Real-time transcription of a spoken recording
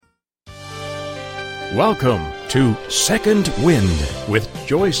Welcome to Second Wind with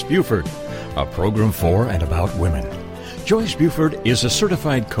Joyce Buford, a program for and about women. Joyce Buford is a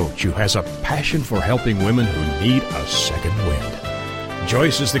certified coach who has a passion for helping women who need a second wind.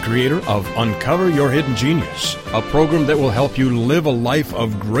 Joyce is the creator of Uncover Your Hidden Genius, a program that will help you live a life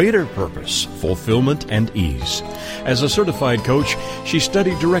of greater purpose, fulfillment, and ease. As a certified coach, she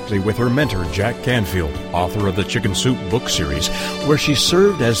studied directly with her mentor, Jack Canfield, author of the Chicken Soup book series, where she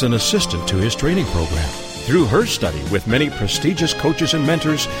served as an assistant to his training program. Through her study with many prestigious coaches and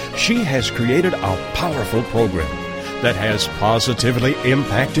mentors, she has created a powerful program that has positively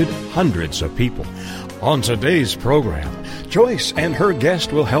impacted hundreds of people. On today's program, Joyce and her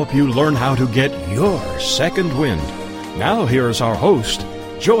guest will help you learn how to get your second wind. Now here's our host,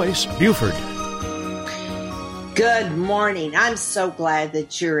 Joyce Buford. Good morning. I'm so glad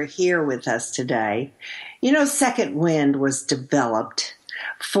that you're here with us today. You know, Second Wind was developed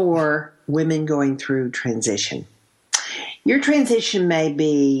for women going through transition. Your transition may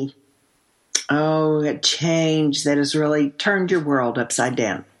be, a change that has really turned your world upside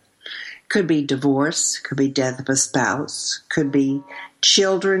down. Could be divorce, could be death of a spouse, could be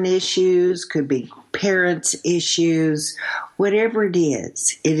children issues, could be parents issues. Whatever it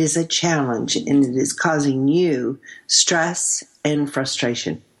is a challenge, and it is causing you stress and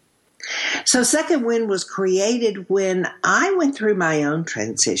frustration. So Second Wind was created when I went through my own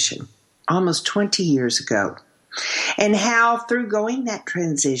transition almost 20 years ago. And how through going that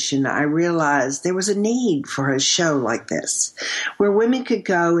transition, I realized there was a need for a show like this, where women could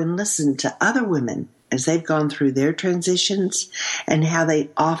go and listen to other women as they've gone through their transitions and how they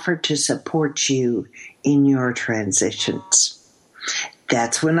offer to support you in your transitions.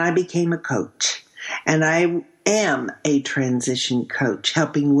 That's when I became a coach. And I am a transition coach,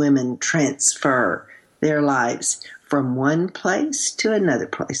 helping women transfer their lives from one place to another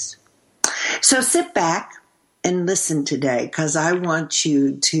place. So sit back and listen today, because I want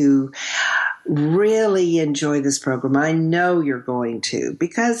you to really enjoy this program. I know you're going to,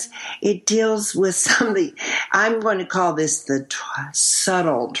 because it deals with something. I'm going to call this the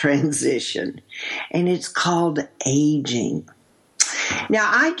subtle transition, and it's called aging. Now,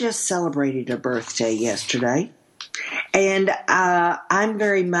 I just celebrated a birthday yesterday, and I'm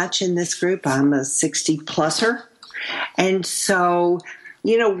very much in this group. I'm a 60-pluser, and so,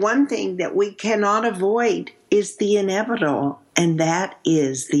 you know, one thing that we cannot avoid is the inevitable, and that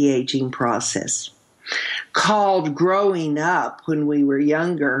is the aging process. Called growing up when we were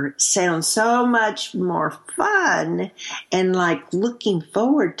younger sounds so much more fun and like looking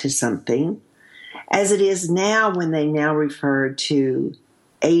forward to something as it is now when they now refer to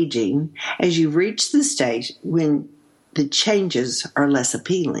aging as you reach the stage when the changes are less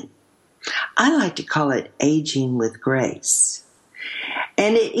appealing. I like to call it aging with grace.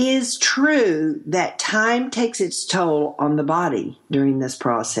 And it is true that time takes its toll on the body during this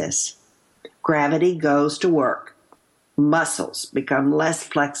process. Gravity goes to work. Muscles become less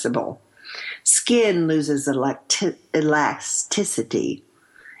flexible. Skin loses elasticity.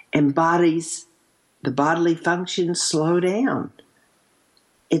 And the bodily functions slow down.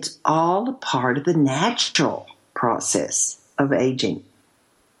 It's all a part of the natural process of aging.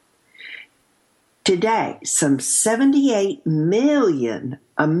 Today, some 78 million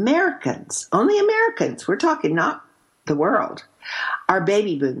Americans, only Americans, we're talking not the world, are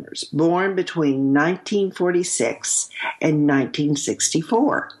baby boomers born between 1946 and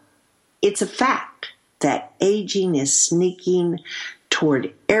 1964. It's a fact that aging is sneaking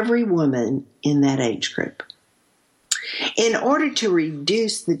toward every woman in that age group. In order to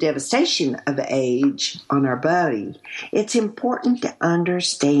reduce the devastation of age on our body, it's important to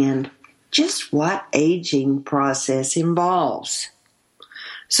understand just what aging process involves.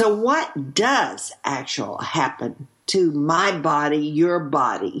 So what does actually happen to my body, your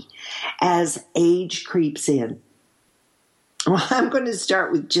body, as age creeps in? Well, I'm going to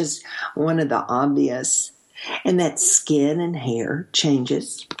start with just one of the obvious, and that's skin and hair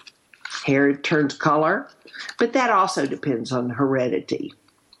changes. Hair turns color, but that also depends on heredity.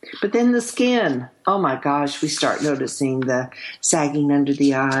 But then the skin, oh my gosh, we start noticing the sagging under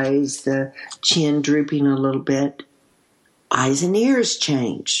the eyes, the chin drooping a little bit. Eyes and ears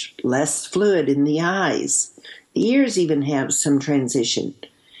change, less fluid in the eyes. The ears even have some transition.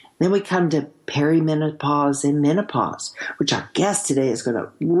 Then we come to perimenopause and menopause, which our guest today is going to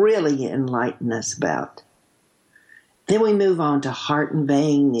really enlighten us about. Then we move on to heart and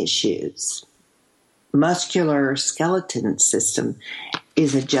vein issues. Muscular skeleton system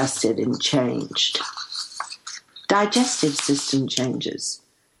is adjusted and changed. Digestive system changes.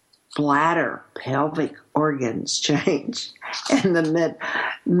 bladder, pelvic organs change, and the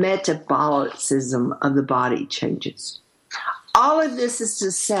metabolism of the body changes. All of this is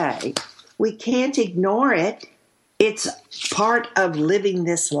to say, we can't ignore it. It's part of living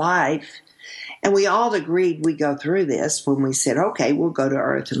this life. And we all agreed we go through this when we said, okay, we'll go to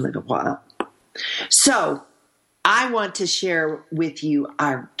Earth and live a while. So I want to share with you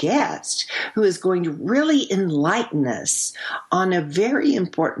our guest who is going to really enlighten us on a very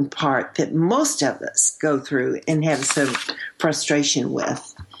important part that most of us go through and have some frustration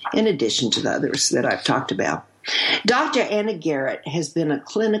with, in addition to the others that I've talked about. Dr. Anna Garrett has been a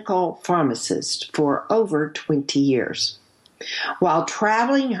clinical pharmacist for over 20 years. While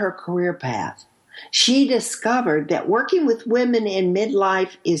traveling her career path, she discovered that working with women in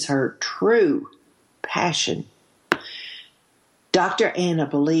midlife is her true passion. Dr. Anna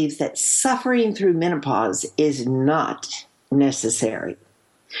believes that suffering through menopause is not necessary.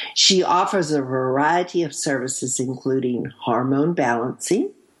 She offers a variety of services, including hormone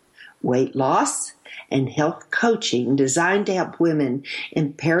balancing, weight loss, and health coaching designed to help women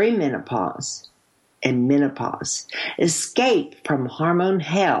in perimenopause and menopause escape from hormone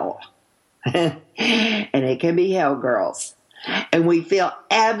hell. And it can be hell, girls. And we feel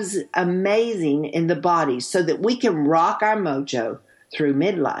amazing in the body so that we can rock our mojo through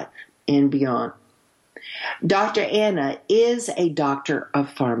midlife and beyond. Dr. Anna is a doctor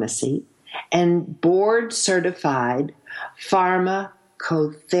of pharmacy and board-certified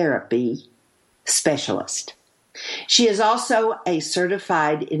pharmacotherapy specialist. She is also a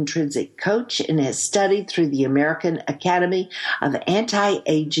certified intrinsic coach and has studied through the American Academy of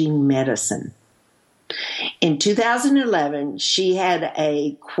Anti-Aging Medicine. In 2011, she had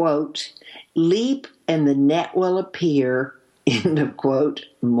a, quote, leap and the net will appear, end of quote,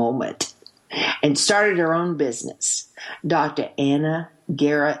 moment, and started her own business. Dr. Anna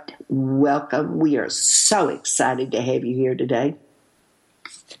Garrett, welcome. We are so excited to have you here today.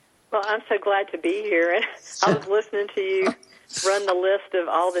 Well, I'm so glad to be here. I was listening to you run the list of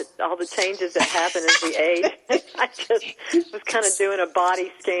all the changes that happen as we age. I just was kind of doing a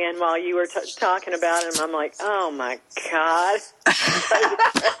body scan while you were talking about it, and I'm like, oh, my God.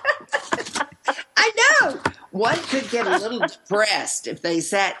 I know. One could get a little depressed if they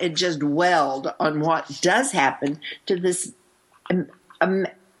sat and just dwelled on what does happen to this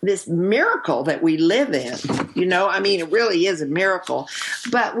this miracle that we live in. You know, I mean, it really is a miracle.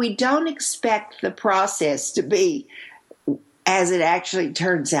 But we don't expect the process to be as it actually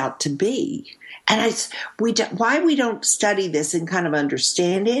turns out to be. And why we don't study this and kind of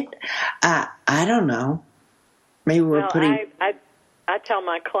understand it, I don't know. Maybe we're putting... I tell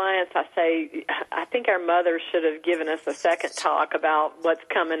my clients, I say, I think our mothers should have given us a second talk about what's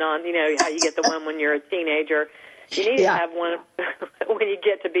coming on. You know, how you get the one when you're a teenager. You need to have one when you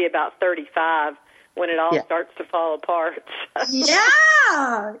get to be about 35, when it all starts to fall apart.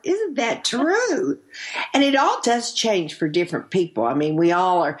 Yeah, isn't that true? And it all does change for different people. I mean, we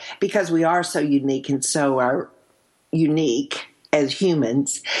all are, because we are so unique and so are unique as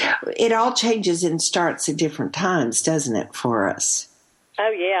humans, it all changes and starts at different times, doesn't it, for us? Oh,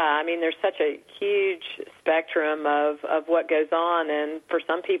 yeah. I mean, there's such a huge spectrum of what goes on, and for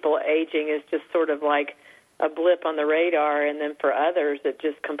some people, aging is just sort of like a blip on the radar, and then for others, it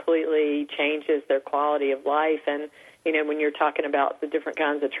just completely changes their quality of life. And, you know, when you're talking about the different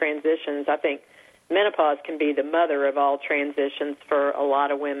kinds of transitions, I think menopause can be the mother of all transitions for a lot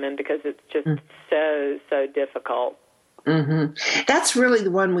of women because it's just so difficult. Mm-hmm. That's really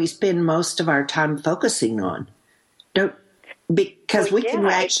the one we spend most of our time focusing on. Because we can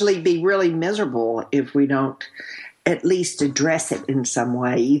actually be really miserable if we don't at least address it in some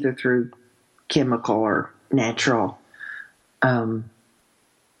way, either through chemical or natural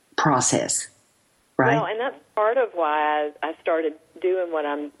process, right? Well, and that's part of why I started doing what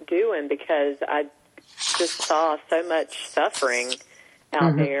I'm doing, because I just saw so much suffering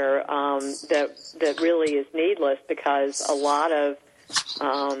out there that really is needless, because a lot of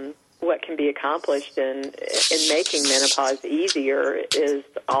what can be accomplished in making menopause easier is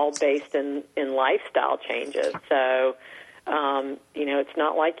all based in lifestyle changes. So, you know, it's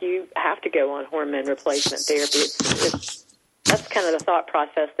not like you have to go on hormone replacement therapy. That's kind of the thought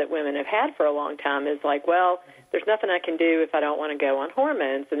process that women have had for a long time, is like, well, there's nothing I can do if I don't want to go on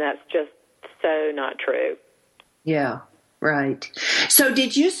hormones, and that's just so not true. Yeah, right. So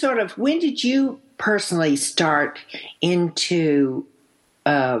when did you personally start into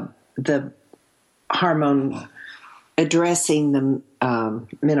the hormone addressing the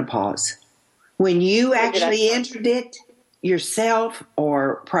menopause? When you actually entered it yourself,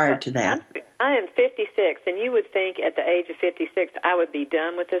 or prior to that? I am 56, and you would think at the age of 56 I would be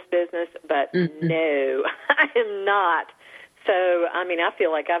done with this business, but no, I am not. So, I mean, I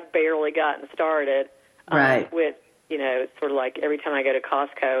feel like I've barely gotten started with, it's sort of like every time I go to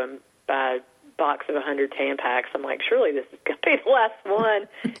Costco and buy a box of 100 Tampax, I'm like, surely this is going to be the last one,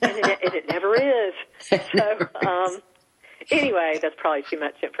 and it never is. So, anyway, that's probably too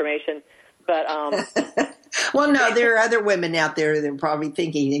much information. But well, no, there are other women out there that are probably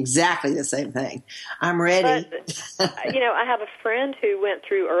thinking exactly the same thing. I'm ready. But, I have a friend who went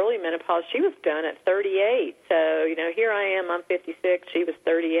through early menopause. She was done at 38. So, here I am. I'm 56. She was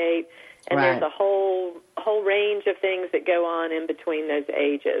 38. And there's a whole range of things that go on in between those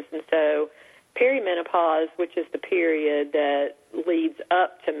ages. And so perimenopause, which is the period that leads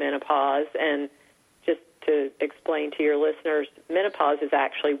up to menopause, and just to explain to your listeners, menopause is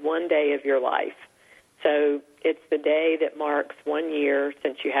actually one day of your life. So it's the day that marks 1 year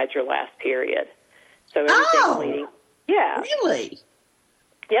since you had your last period. So everything leading... Yeah. Really?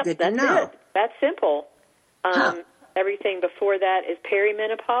 Yep, Good that's to know. it. That's simple. Everything before that is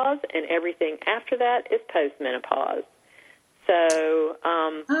perimenopause, and everything after that is postmenopause. So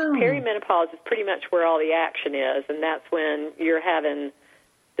perimenopause is pretty much where all the action is, and that's when you're having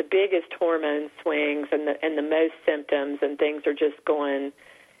the biggest hormone swings and the most symptoms, and things are just going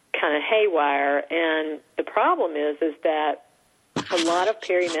kind of haywire. And the problem is that a lot of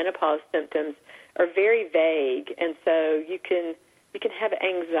perimenopause symptoms are very vague, and so you can have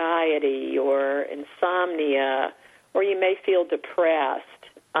anxiety or insomnia, or you may feel depressed.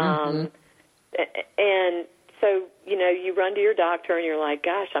 And so, you run to your doctor and you're like,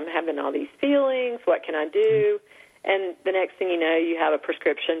 gosh, I'm having all these feelings. What can I do? And the next thing you know, you have a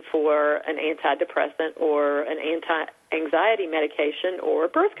prescription for an antidepressant or an anti-anxiety medication or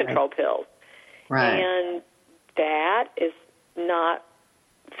birth control pills. Right. And that is not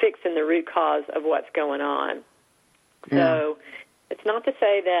fixing the root cause of what's going on. So it's not to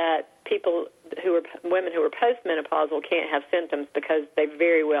say that women who are postmenopausal can't have symptoms, because they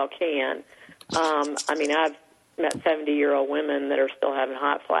very well can. I mean, I've met 70-year-old women that are still having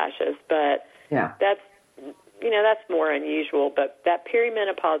hot flashes, but that's more unusual. But that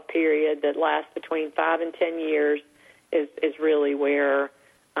perimenopause period that lasts between 5 and 10 years is really where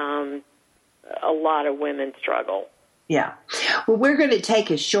a lot of women struggle. Yeah. Well, we're going to take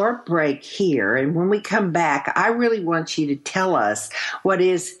a short break here, and when we come back, I really want you to tell us what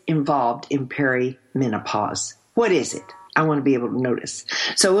is involved in perimenopause. What is it? I want to be able to notice.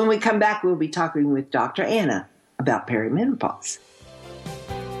 So when we come back, we'll be talking with Dr. Anna about perimenopause.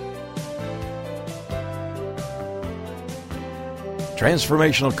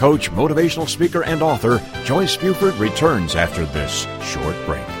 Transformational coach, motivational speaker, and author Joyce Buford returns after this short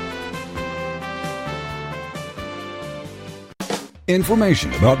break.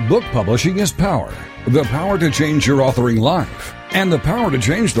 Information about book publishing is power. The power to change your authoring life, and the power to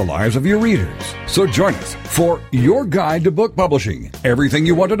change the lives of your readers. So join us for Your Guide to Book Publishing. Everything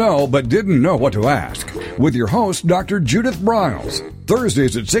you want to know but didn't know what to ask. With your host, Dr. Judith Briles.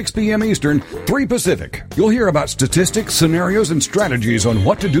 Thursdays at 6 p.m. Eastern, 3 Pacific. You'll hear about statistics, scenarios, and strategies on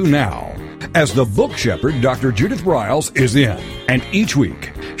what to do now. As the book shepherd, Dr. Judith Briles is in. And each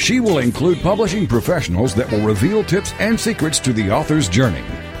week, she will include publishing professionals that will reveal tips and secrets to the author's journey.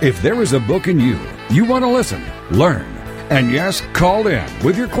 If there is a book in you want to listen, learn, and yes, call in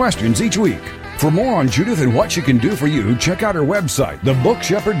with your questions each week. For more on Judith and what she can do for you, check out her website,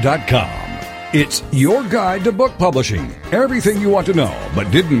 thebookshepherd.com. It's your guide to book publishing. Everything you want to know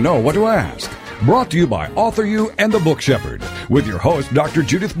but didn't know what to ask. Brought to you by Author You and The Book Shepherd with your host, Dr.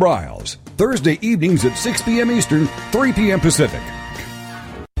 Judith Briles. Thursday evenings at 6 p.m. Eastern, 3 p.m. Pacific.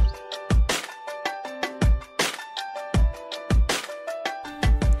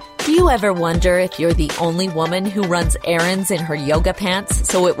 Do you ever wonder if you're the only woman who runs errands in her yoga pants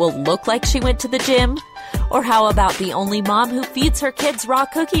so it will look like she went to the gym? Or how about the only mom who feeds her kids raw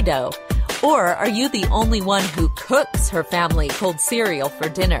cookie dough? Or are you the only one who cooks her family cold cereal for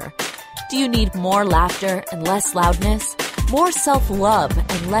dinner? Do you need more laughter and less loudness? More self-love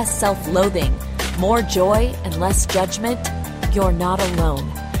and less self-loathing? More joy and less judgment? You're not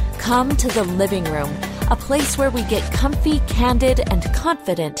alone. Come to the living room, a place where we get comfy, candid, and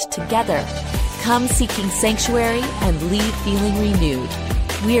confident together. Come seeking sanctuary and leave feeling renewed.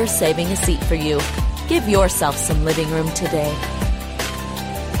 We're saving a seat for you. Give yourself some living room today.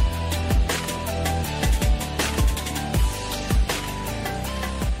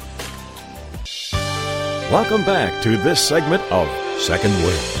 Welcome back to this segment of Second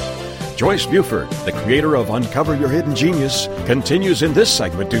Wind. Joyce Buford, the creator of Uncover Your Hidden Genius, continues in this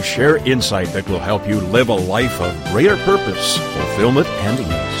segment to share insight that will help you live a life of greater purpose, fulfillment, and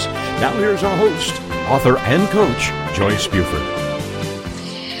ease. Now here's our host, author and coach, Joyce Buford.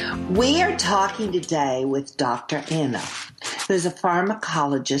 We are talking today with Dr. Anna, who's a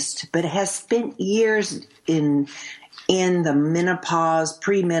pharmacologist, but has spent years in the menopause,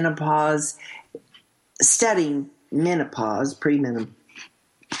 premenopause, studying menopause, premenopause.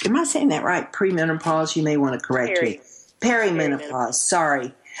 Am I saying that right? Premenopause? You may want to correct me. Perimenopause,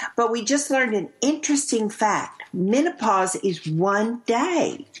 sorry. But we just learned an interesting fact. Menopause is 1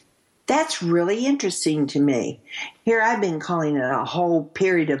 day. That's really interesting to me. Here I've been calling it a whole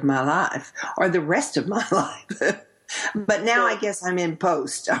period of my life, or the rest of my life. But now I guess I'm in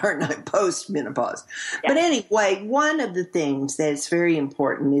post-menopause. Yeah. But anyway, one of the things that's very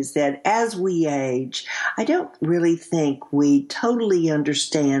important is that as we age, I don't really think we totally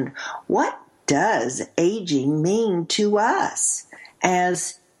understand what does aging mean to us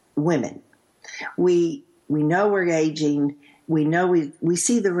as women. We know we're aging. We know we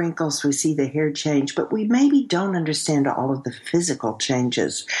see the wrinkles, we see the hair change, but we maybe don't understand all of the physical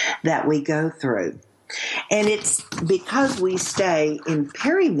changes that we go through. And it's because we stay in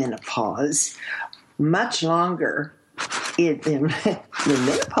perimenopause much longer than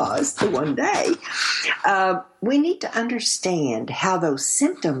menopause, the 1 day, we need to understand how those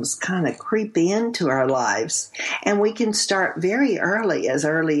symptoms kind of creep into our lives. And we can start very early as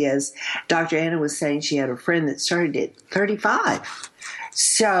Dr. Anna was saying, she had a friend that started at 35.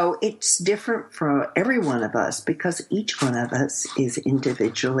 So it's different for every one of us because each one of us is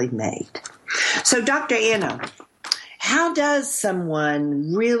individually made. So Dr. Anna, how does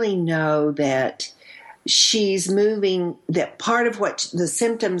someone really know that she's moving, that part of what the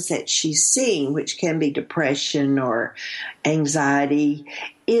symptoms that she's seeing, which can be depression or anxiety,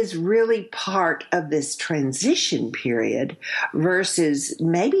 is really part of this transition period versus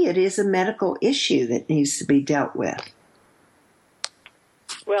maybe it is a medical issue that needs to be dealt with?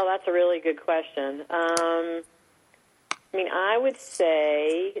 Well, that's a really good question. I would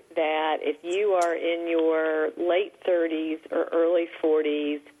say that if you are in your late 30s or early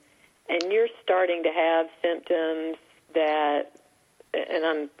 40s and you're starting to have symptoms that, and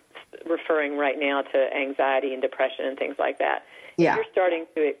I'm referring right now to anxiety and depression and things like that, if you're starting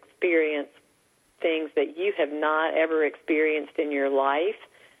to experience things that you have not ever experienced in your life,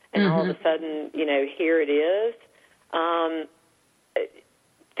 and all of a sudden, here it is,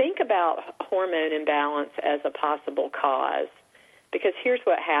 think about hormone imbalance as a possible cause, because here's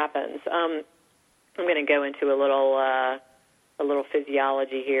what happens. I'm going to go into a little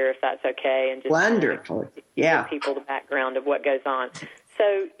physiology here, if that's okay, and just wonderful, give people the background of what goes on.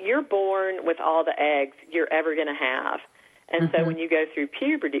 So you're born with all the eggs you're ever going to have, and so when you go through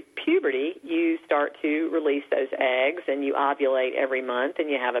puberty, you start to release those eggs, and you ovulate every month, and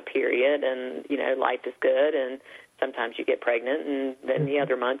you have a period, and life is good, and sometimes you get pregnant, and then the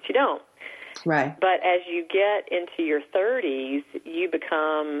other months you don't. Right. But as you get into your 30s, you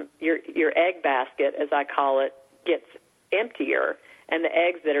become, your egg basket, as I call it, gets emptier, and the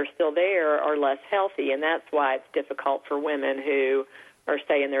eggs that are still there are less healthy, and that's why it's difficult for women who are,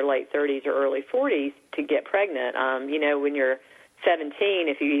 say, in their late 30s or early 40s to get pregnant. When you're 17,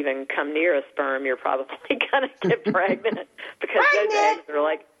 if you even come near a sperm, you're probably going to get pregnant because those eggs are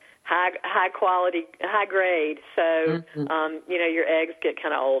like high quality, high grade. So, your eggs get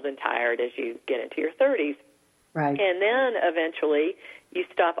kind of old and tired as you get into your 30s. Right. And then eventually you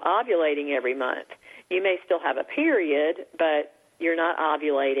stop ovulating every month. You may still have a period, but you're not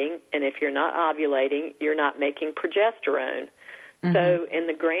ovulating. And if you're not ovulating, you're not making progesterone. So in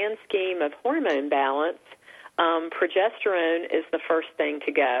the grand scheme of hormone balance, progesterone is the first thing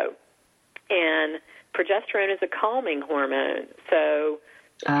to go. And progesterone is a calming hormone. So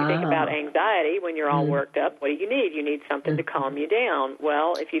if you think about anxiety, when you're all worked up, what do you need? You need something to calm you down.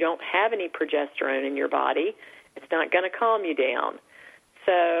 Well, if you don't have any progesterone in your body, it's not going to calm you down.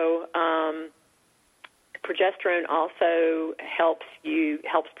 So progesterone also helps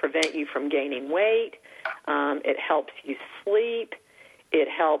prevent you from gaining weight. It helps you sleep. It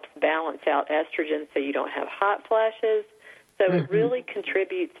helps balance out estrogen so you don't have hot flashes. So it really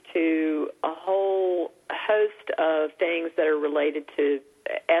contributes to a whole host of things that are related to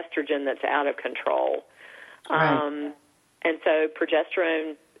estrogen that's out of control. Right. And so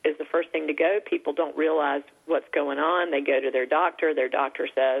progesterone is the first thing to go. People don't realize what's going on. They go to their doctor. Their doctor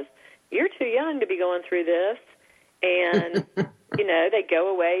says, "You're too young to be going through this." And, they go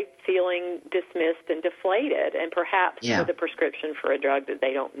away feeling dismissed and deflated, and perhaps with a prescription for a drug that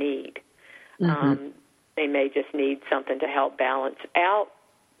they don't need. They may just need something to help balance out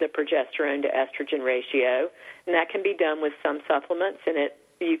the progesterone to estrogen ratio, and that can be done with some supplements. And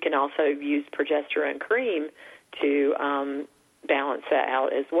you can also use progesterone cream to balance that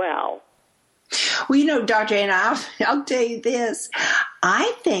out as well. Well, Dr. Anna, I'll tell you this.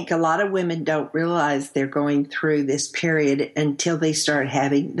 I think a lot of women don't realize they're going through this period until they start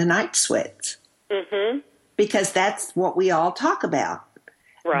having the night sweats. Mm-hmm. Because that's what we all talk about.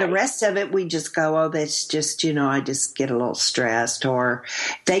 Right. The rest of it, we just go, oh, that's just, I just get a little stressed. Or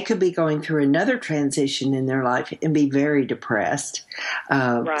they could be going through another transition in their life and be very depressed.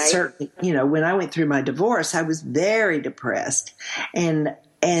 Right. Certainly, when I went through my divorce, I was very depressed. And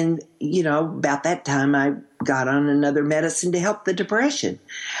about that time, I got on another medicine to help the depression.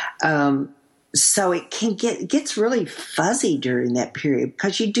 So it gets really fuzzy during that period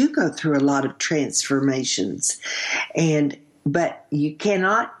because you do go through a lot of transformations, but you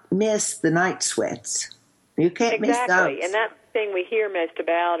cannot miss the night sweats. You can't miss those. Exactly, and that's the thing we hear most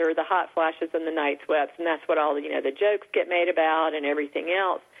about are the hot flashes and the night sweats, and that's what all the jokes get made about and everything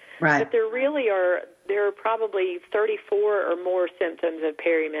else. Right. But there are probably 34 or more symptoms of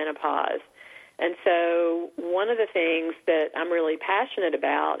perimenopause, and so one of the things that I'm really passionate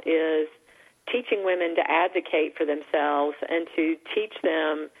about is teaching women to advocate for themselves and to teach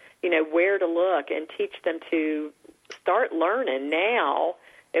them, where to look and teach them to start learning now,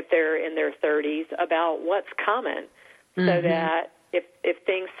 if they're in their 30s, about what's coming, so that if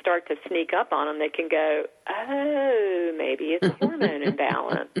things start to sneak up on them, they can go, oh, maybe it's a hormone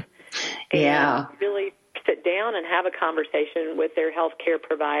imbalance. Yeah. And really sit down and have a conversation with their healthcare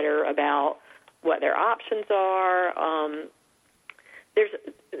provider about what their options are.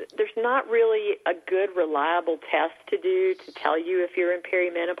 There's not really a good, reliable test to do to tell you if you're in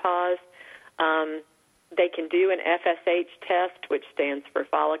perimenopause. They can do an FSH test, which stands for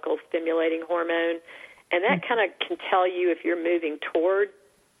follicle-stimulating hormone, and that kind of can tell you if you're moving toward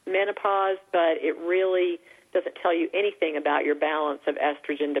menopause, but it really doesn't tell you anything about your balance of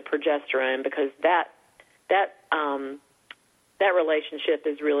estrogen to progesterone, because that relationship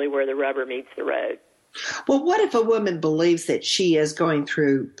is really where the rubber meets the road. Well, what if a woman believes that she is going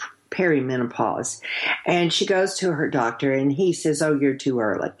through perimenopause and she goes to her doctor and he says, oh, you're too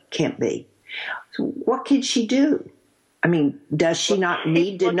early, can't be. So what can she do? I mean, does she not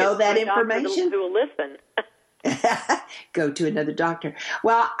need to know that information? Who will listen? Go to another doctor.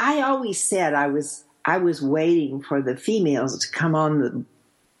 Well, I always said I was waiting for the females to come on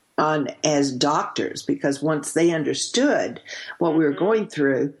as doctors, because once they understood what we were going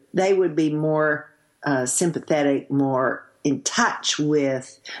through, they would be more sympathetic, more in touch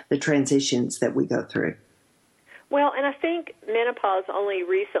with the transitions that we go through. Well, and I think menopause only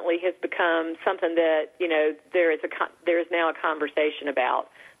recently has become something that, there is now a conversation about,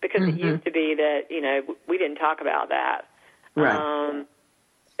 because it used to be that, we didn't talk about that. Right.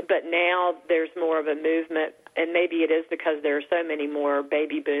 But now there's more of a movement, and maybe it is because there are so many more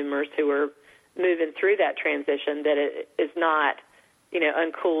baby boomers who are moving through that transition that it is not,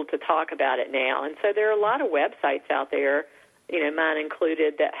 uncool to talk about it now. And so there are a lot of websites out there, mine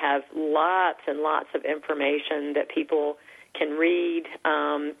included, that have lots and lots of information that people can read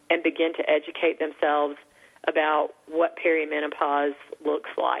and begin to educate themselves about what perimenopause looks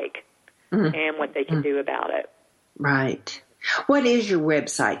like and what they can do about it. Right. What is your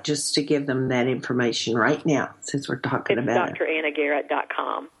website, just to give them that information right now, since we're talking about it?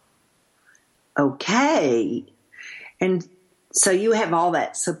 Dr.AnnaGarrett.com. Okay. And so you have all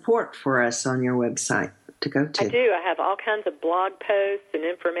that support for us on your website to go to. I do. I have all kinds of blog posts and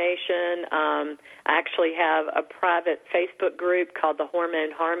information. I actually have a private Facebook group called the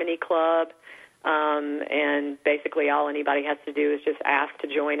Hormone Harmony Club, and basically all anybody has to do is just ask to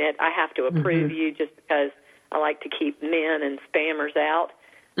join it. I have to approve you just because I like to keep men and spammers out.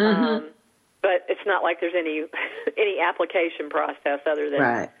 But it's not like there's any application process other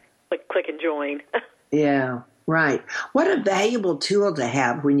than click and join. Yeah, right. What a valuable tool to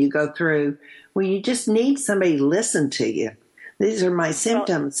have when you go through, when you just need somebody to listen to you. These are my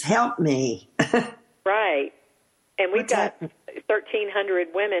symptoms. Help me. Right. And we've got 1,300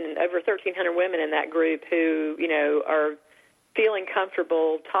 women, over 1,300 women in that group who, are feeling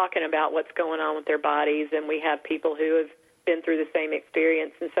comfortable talking about what's going on with their bodies, and we have people who have been through the same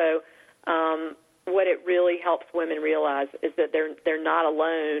experience. And so what it really helps women realize is that they're not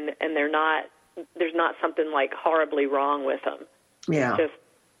alone, and there's not something like horribly wrong with them. Yeah.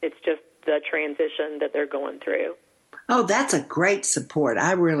 It's just the transition that they're going through. Oh, that's a great support.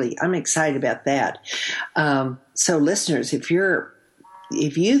 I'm excited about that. So listeners, if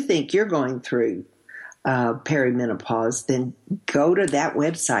you think you're going through perimenopause, then go to that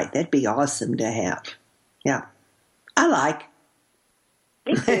website. That'd be awesome to have. Yeah. I like.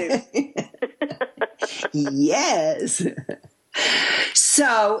 Me too. Yes.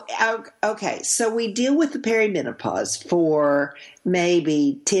 So, okay, so we deal with the perimenopause for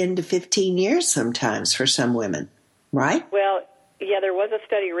maybe 10 to 15 years sometimes for some women, right? Well, yeah, there was a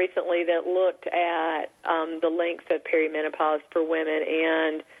study recently that looked at the length of perimenopause for women,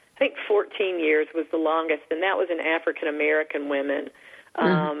 and I think 14 years was the longest, and that was in African-American women.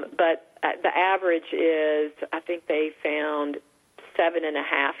 But the average is, I think they found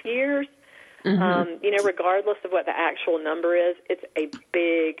 7.5 years. Regardless of what the actual number is, it's a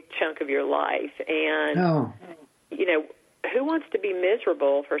big chunk of your life. And, who wants to be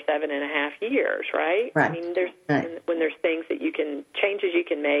miserable for 7.5 years, right? I mean, when there's things that changes you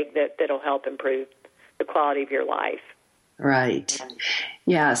can make that'll help improve the quality of your life. Right.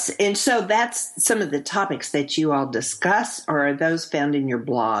 Yes. And so that's some of the topics that you all discuss, or are those found in your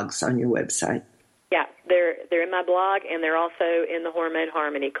blogs on your website? Yeah, they're in my blog, and they're also in the Hormone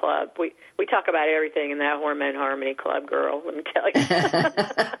Harmony Club. We talk about everything in that Hormone Harmony Club, girl, let me tell you.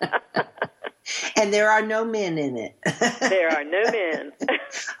 And there are no men in it. There are no men.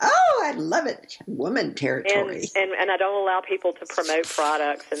 Oh, I love it. Woman territory. And I don't allow people to promote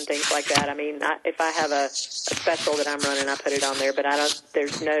products and things like that. I mean, if I have a special that I'm running, I put it on there, but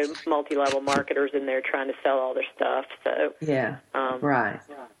there's no multi-level marketers in there trying to sell all their stuff. So yeah, right.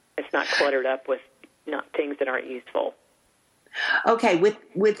 It's not cluttered up with things that aren't useful. Okay,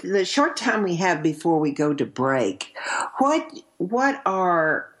 with the short time we have before we go to break,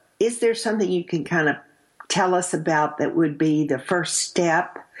 is there something you can kind of tell us about that would be the first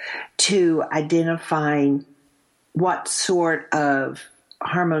step to identifying what sort of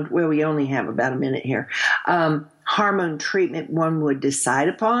hormone, well, we only have about a minute here, hormone treatment one would decide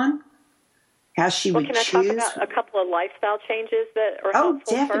upon? How she would choose? Can I talk about a couple of lifestyle changes that are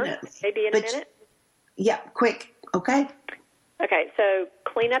helpful definitely. First? Maybe in a minute? Yeah, quick. Okay. Okay, so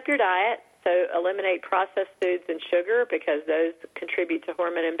clean up your diet. So eliminate processed foods and sugar because those contribute to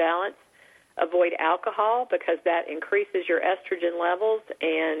hormone imbalance. Avoid alcohol because that increases your estrogen levels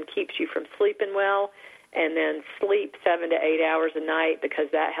and keeps you from sleeping well. And then sleep 7 to 8 hours a night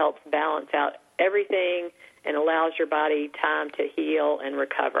because that helps balance out everything and allows your body time to heal and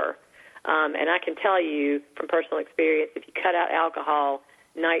recover. And I can tell you from personal experience, if you cut out alcohol,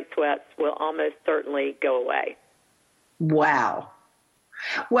 night sweats will almost certainly go away. Wow.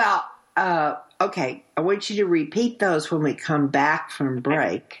 Well, okay, I want you to repeat those when we come back from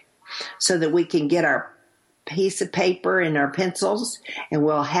break so that we can get our piece of paper and our pencils, and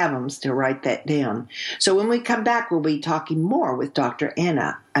we'll have them to write that down. So when we come back, we'll be talking more with Dr.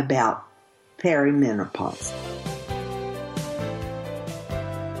 Anna about perimenopause.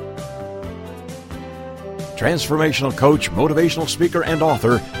 Transformational coach, motivational speaker, and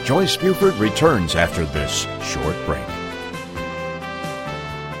author Joyce Buford returns after this short break.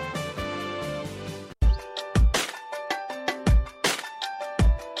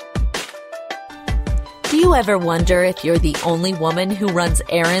 Do you ever wonder if you're the only woman who runs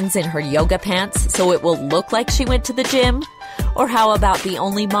errands in her yoga pants so it will look like she went to the gym? Or how about the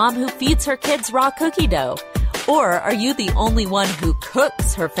only mom who feeds her kids raw cookie dough? Or are you the only one who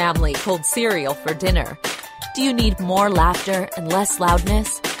cooks her family cold cereal for dinner? Do you need more laughter and less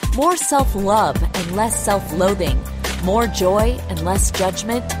loudness? More self-love and less self-loathing? More joy and less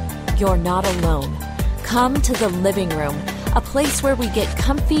judgment? You're not alone. Come to the living room, a place where we get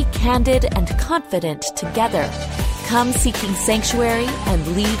comfy, candid, and confident together. Come seeking sanctuary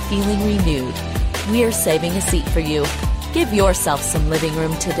and leave feeling renewed. We're saving a seat for you. Give yourself some living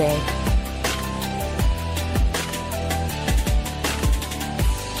room today.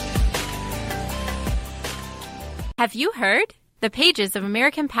 Have you heard? The pages of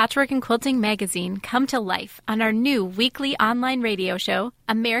American Patchwork and Quilting magazine come to life on our new weekly online radio show,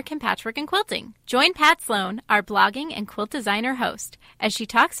 American Patchwork and Quilting. Join Pat Sloan, our blogging and quilt designer host, as she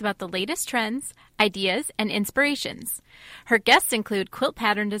talks about the latest trends, ideas, and inspirations. Her guests include quilt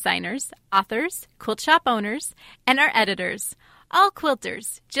pattern designers, authors, quilt shop owners, and our editors, all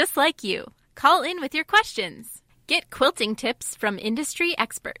quilters, just like you. Call in with your questions. Get quilting tips from industry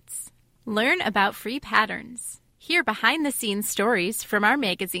experts. Learn about free patterns. Hear behind-the-scenes stories from our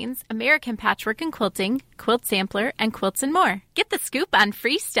magazines, American Patchwork and Quilting, Quilt Sampler, and Quilts and More. Get the scoop on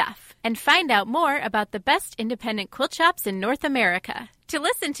free stuff and find out more about the best independent quilt shops in North America. To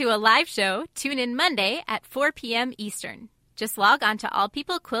listen to a live show, tune in Monday at 4 p.m. Eastern. Just log on to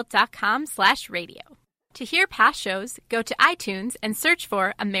allpeoplequilt.com/radio. To hear past shows, go to iTunes and search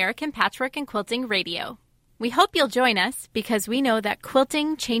for American Patchwork and Quilting Radio. We hope you'll join us because we know that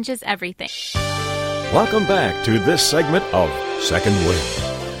quilting changes everything. Welcome back to this segment of Second Wind.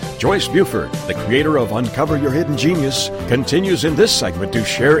 Joyce Buford, the creator of Uncover Your Hidden Genius, continues in this segment to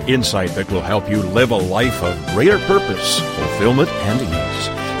share insight that will help you live a life of greater purpose, fulfillment, and ease.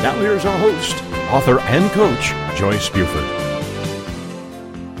 Now here's our host, author and coach, Joyce Buford.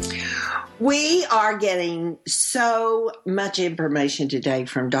 We are getting so much information today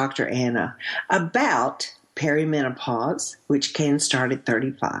from Dr. Anna about perimenopause, which can start at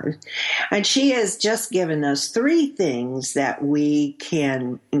 35. And she has just given us 3 things that we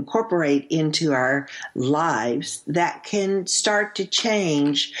can incorporate into our lives that can start to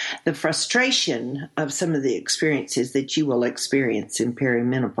change the frustration of some of the experiences that you will experience in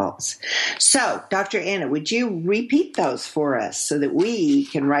perimenopause. So, Dr. Anna, would you repeat those for us so that we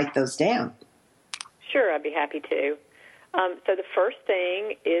can write those down? Sure, I'd be happy to. So the first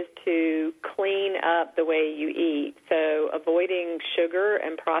thing is to clean up the way you eat. So avoiding sugar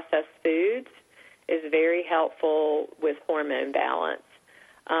and processed foods is very helpful with hormone balance.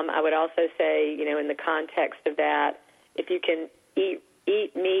 I would also say, in the context of that, if you can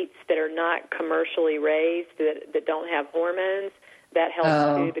eat meats that are not commercially raised, that don't have hormones, that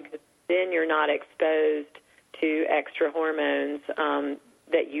helps too, because then you're not exposed to extra hormones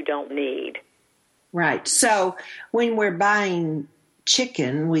that you don't need. Right. So when we're buying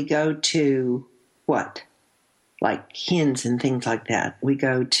chicken, we go to what? Like hens and things like that. We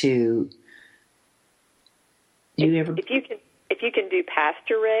go to. If you can do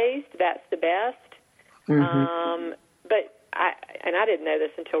pasture raised, that's the best. Mm-hmm. But I didn't know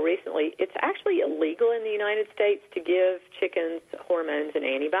this until recently. It's actually illegal in the United States to give chickens hormones and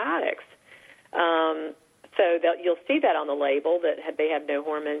antibiotics. So you'll see that on the label that they have no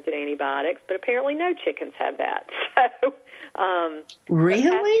hormones and antibiotics, but apparently no chickens have that. So,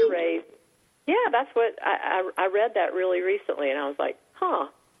 really? Yeah, that's what I read that really recently, and I was like, huh.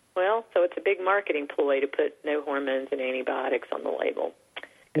 Well, so it's a big marketing ploy to put no hormones and antibiotics on the label.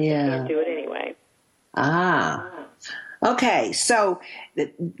 Yeah. You can't do it anyway. Okay, so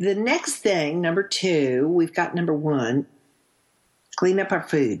the next thing, number 2, we've got number 1, clean up our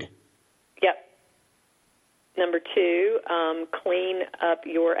food. Yep. Number 2, clean up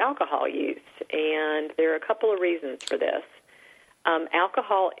your alcohol use. And there are a couple of reasons for this.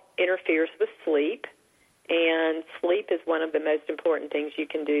 Alcohol interferes with sleep, and sleep is one of the most important things you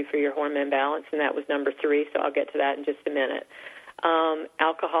can do for your hormone balance, and that was number 3, so I'll get to that in just a minute.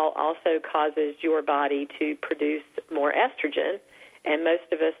 Alcohol also causes your body to produce more estrogen, and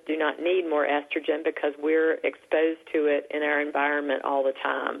most of us do not need more estrogen because we're exposed to it in our environment all the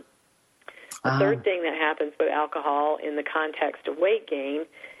time. The third thing that happens with alcohol in the context of weight gain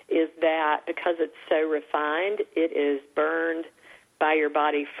is that because it's so refined, it is burned by your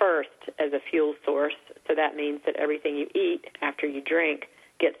body first as a fuel source. So that means that everything you eat after you drink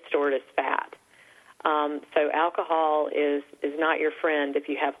gets stored as fat. So alcohol is not your friend if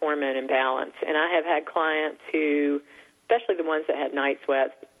you have hormone imbalance. And I have had clients who, especially the ones that had night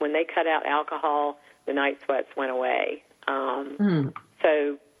sweats, when they cut out alcohol, the night sweats went away.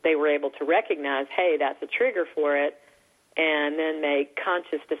 So they were able to recognize, hey, that's a trigger for it, and then make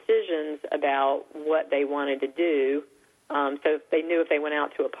conscious decisions about what they wanted to do. So they knew if they went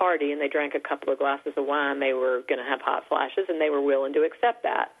out to a party and they drank a couple of glasses of wine, they were going to have hot flashes, and they were willing to accept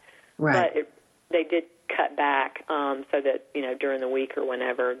that. Right. But they did cut back so that, during the week or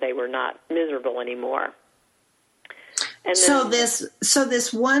whenever, they were not miserable anymore. And then, so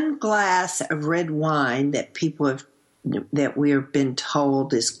this one glass of red wine that we have been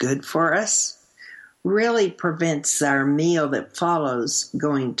told is good for us really prevents our meal that follows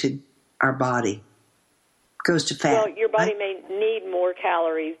going to our body. Goes to fat. Well, your body may need more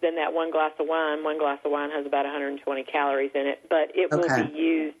calories than that one glass of wine. One glass of wine has about 120 calories in it, but it will be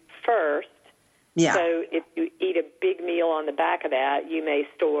used first. Yeah. So if you eat a big meal on the back of that, you may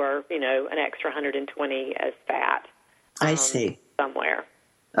store, an extra 120 as fat. I see. Somewhere.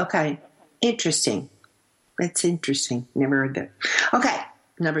 Okay. Interesting. That's interesting. Never heard that. Okay.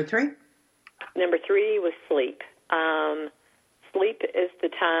 Number 3? Number 3 was sleep. Sleep is the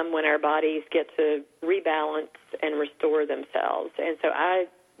time when our bodies get to rebalance and restore themselves. And so I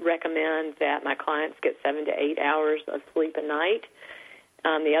recommend that my clients get 7 to 8 hours of sleep a night.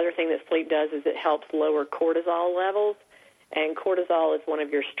 The other thing that sleep does is it helps lower cortisol levels. And cortisol is one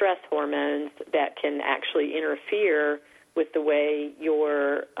of your stress hormones that can actually interfere with the way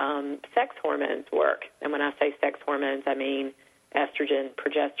your sex hormones work. And when I say sex hormones, I mean estrogen,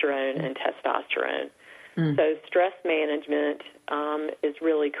 progesterone, and testosterone. So stress management is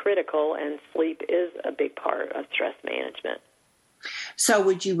really critical, and sleep is a big part of stress management. So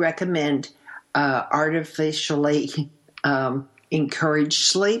would you recommend artificially encourage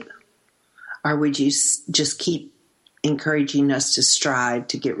sleep, or would you just keep encouraging us to strive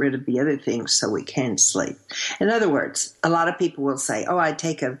to get rid of the other things so we can sleep. In other words, a lot of people will say, oh, I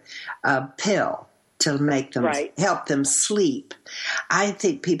take a pill to make them help them sleep. I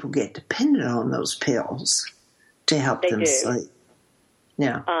think people get dependent on those pills to help them sleep.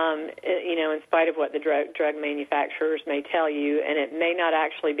 Yeah. In spite of what the drug manufacturers may tell you, and it may not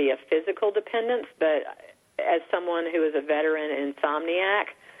actually be a physical dependence, but as someone who is a veteran insomniac,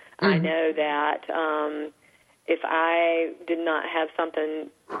 I know that if I did not have something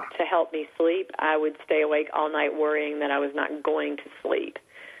to help me sleep, I would stay awake all night worrying that I was not going to sleep.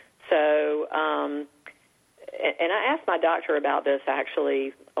 So, and I asked my doctor about this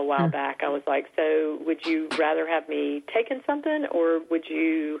actually a while back. I was like, so would you rather have me taking something, or would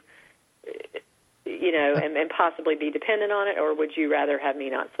you, and possibly be dependent on it, or would you rather have me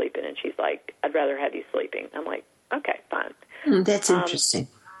not sleeping? And she's like, I'd rather have you sleeping. I'm like, okay, fine. That's interesting.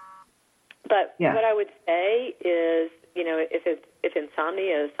 But what I would say is, if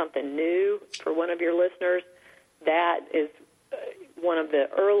insomnia is something new for one of your listeners, that is one of the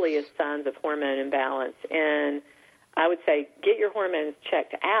earliest signs of hormone imbalance. And I would say get your hormones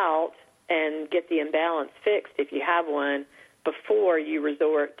checked out and get the imbalance fixed if you have one before you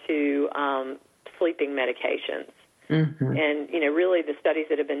resort to sleeping medications. And, really the studies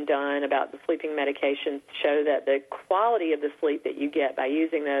that have been done about the sleeping medications show that the quality of the sleep that you get by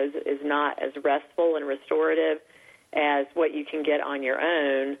using those is not as restful and restorative as what you can get on your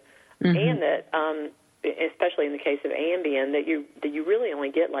own, and that, especially in the case of Ambien, that you really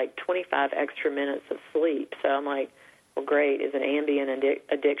only get like 25 extra minutes of sleep. So I'm like, well, great, is an Ambien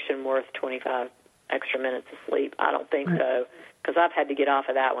addiction worth 25 extra minutes of sleep? I don't think so, because I've had to get off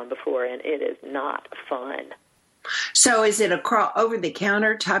of that one before, and it is not fun. So is it a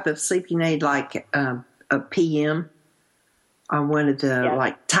over-the-counter type of sleeping aid like a PM or one of the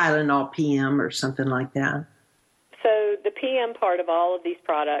like Tylenol PM or something like that? So the PM part of all of these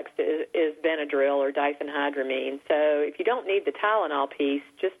products is Benadryl or diphenhydramine. So if you don't need the Tylenol piece,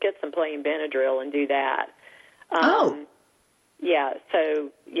 just get some plain Benadryl and do that. Yeah. So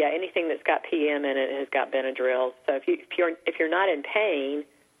anything that's got PM in it has got Benadryl. So if you're not in pain,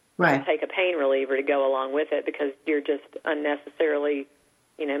 don't take a pain reliever to go along with it, because you're just unnecessarily,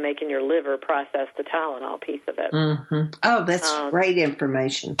 making your liver process the Tylenol piece of it. Oh, that's great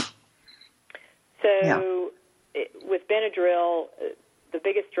information. So with Benadryl, the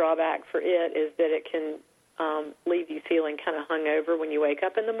biggest drawback for it is that it can leave you feeling kind of hungover when you wake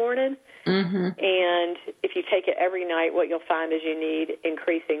up in the morning. And if you take it every night, what you'll find is you need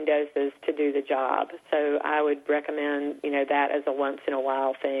increasing doses to do the job. So I would recommend, that as a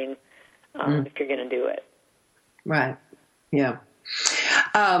once-in-a-while thing if you're going to do it. Right. Yeah.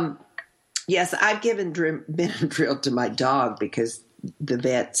 Yes, I've given Benadryl to my dog because the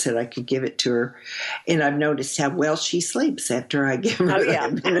vet said I could give it to her, and I've noticed how well she sleeps after I give her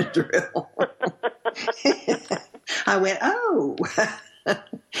the Benadryl. I went,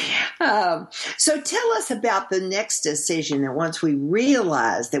 so tell us about the next decision that once we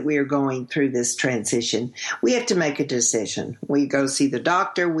realize that we are going through this transition, we have to make a decision. We go see the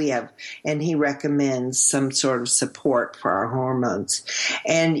doctor, and he recommends some sort of support for our hormones.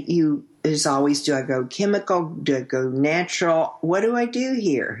 And as always, do I go chemical? Do I go natural? What do I do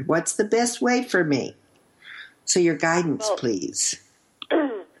here? What's the best way for me? So your guidance, please.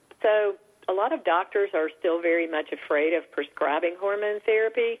 So a lot of doctors are still very much afraid of prescribing hormone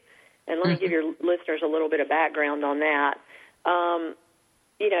therapy. And let me give your listeners a little bit of background on that.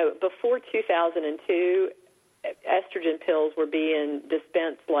 Before 2002, estrogen pills were being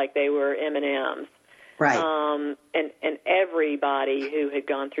dispensed like they were M&Ms. Right. And everybody who had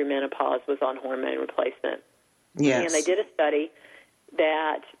gone through menopause was on hormone replacement. Yes. And they did a study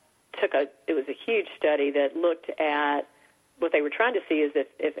that it was a huge study that looked at what they were trying to see is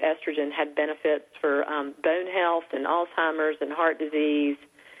if estrogen had benefits for bone health and Alzheimer's and heart disease,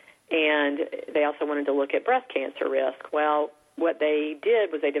 and they also wanted to look at breast cancer risk. Well, what they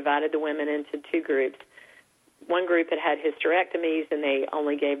did was they divided the women into two groups. One group had hysterectomies, and they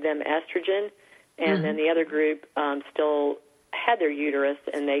only gave them estrogen, and then the other group still had their uterus,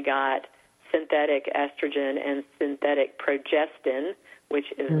 and they got synthetic estrogen and synthetic progestin, which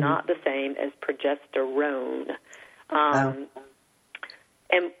is not the same as progesterone.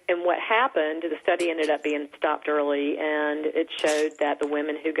 And what happened, the study ended up being stopped early, and it showed that the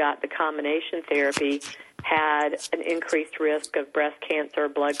women who got the combination therapy had an increased risk of breast cancer,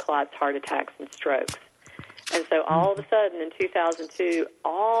 blood clots, heart attacks, and strokes. And so all of a sudden in 2002,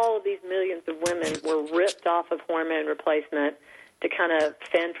 all of these millions of women were ripped off of hormone replacement to kind of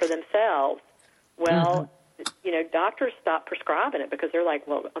fend for themselves. Well, doctors stop prescribing it because they're like,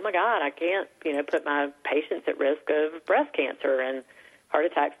 well, oh my God, I can't, put my patients at risk of breast cancer and heart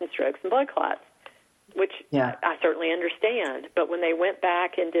attacks and strokes and blood clots, which I certainly understand. But when they went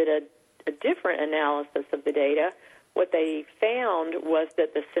back and did a different analysis of the data, what they found was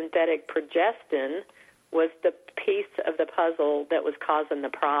that the synthetic progestin was the piece of the puzzle that was causing the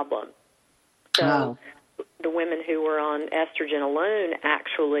problem. So the women who were on estrogen alone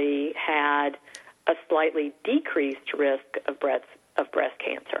actually had a slightly decreased risk of breast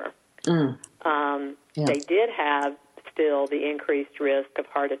cancer. They did have still the increased risk of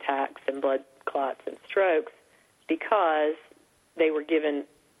heart attacks and blood clots and strokes because they were given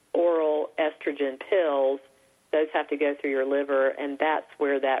oral estrogen pills. Those have to go through your liver, and that's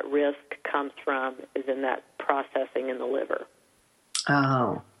where that risk comes from, is in that processing in the liver.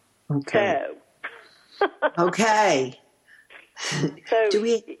 Oh, okay. So,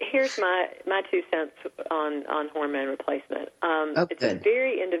 here's my 2 cents on hormone replacement. It's a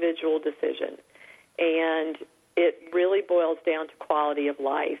very individual decision, and it really boils down to quality of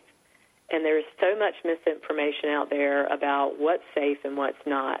life. And there's so much misinformation out there about what's safe and what's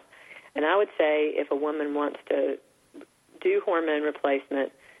not. And I would say if a woman wants to do hormone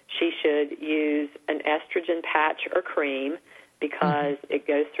replacement, she should use an estrogen patch or cream because it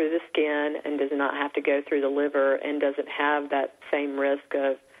goes through the skin and does not have to go through the liver and doesn't have that same risk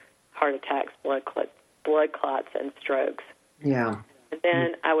of heart attacks, blood clots, and strokes. Yeah. And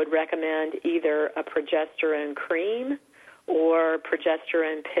then I would recommend either a progesterone cream or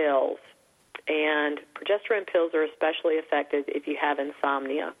progesterone pills. And progesterone pills are especially effective if you have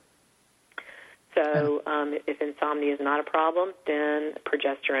insomnia. So if insomnia is not a problem, then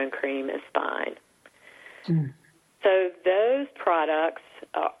progesterone cream is fine. So those products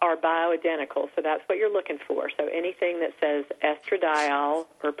are bioidentical, so that's what you're looking for. So anything that says estradiol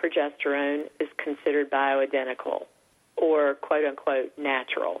or progesterone is considered bioidentical or, quote-unquote,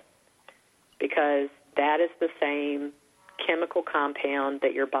 natural, because that is the same chemical compound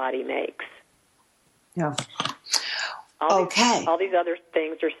that your body makes. Yeah. All these other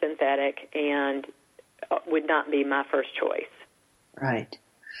things are synthetic and would not be my first choice. Right.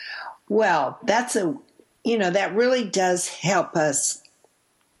 Well, that really does help us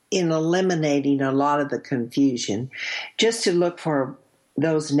in eliminating a lot of the confusion, just to look for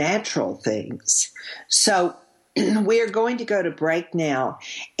those natural things. So we're going to go to break now,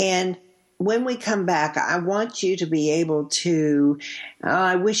 and when we come back, I want you to be able to,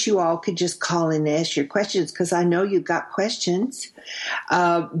 I wish you all could just call in and ask your questions, because I know you've got questions,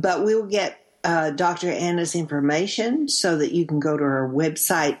 but we'll get Dr. Anna's information so that you can go to her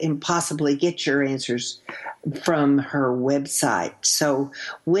website and possibly get your answers from her website. So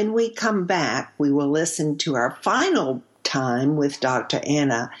when we come back, we will listen to our final time with Dr.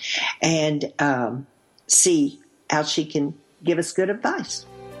 Anna and see how she can give us good advice.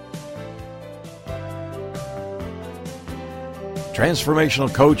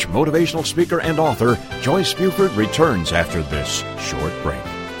 Transformational coach, motivational speaker, and author Joyce Buford returns after this short break.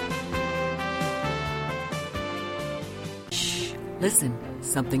 Shh, listen,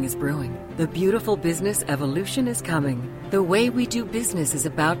 something is brewing. The beautiful business evolution is coming. The way we do business is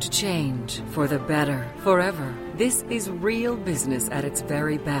about to change for the better, forever. This is real business at its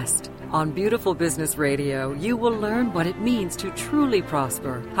very best. On Beautiful Business Radio, you will learn what it means to truly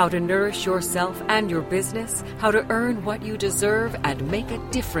prosper, how to nourish yourself and your business, how to earn what you deserve and make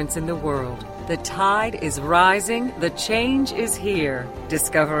a difference in the world. The tide is rising, the change is here.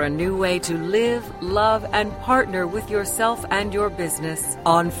 Discover a new way to live, love, and partner with yourself and your business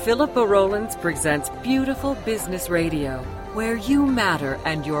on Philippa Rowlands Presents Beautiful Business Radio, where you matter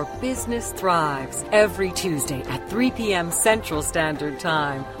and your business thrives, every Tuesday at 3 p.m. Central Standard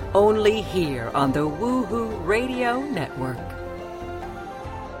Time, only here on the Woohoo Radio Network.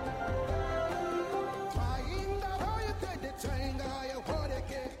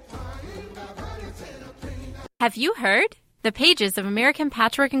 Have you heard? The pages of American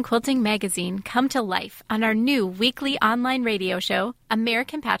Patchwork and Quilting magazine come to life on our new weekly online radio show,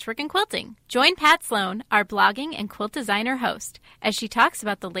 American Patchwork and Quilting. Join Pat Sloan, our blogging and quilt designer host, as she talks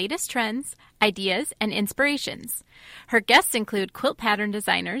about the latest trends, ideas, and inspirations. Her guests include quilt pattern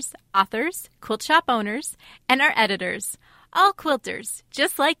designers, authors, quilt shop owners, and our editors, all quilters,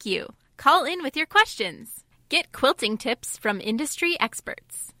 just like you. Call in with your questions. Get quilting tips from industry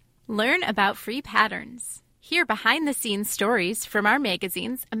experts. Learn about free patterns. Hear behind-the-scenes stories from our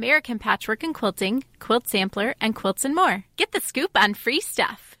magazines, American Patchwork and Quilting, Quilt Sampler, and Quilts and More. Get the scoop on free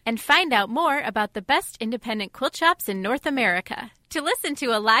stuff and find out more about the best independent quilt shops in North America. To listen to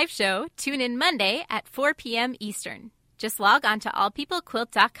a live show, tune in Monday at 4 p.m. Eastern. Just log on to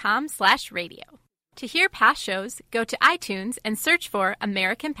allpeoplequilt.com/radio. To hear past shows, go to iTunes and search for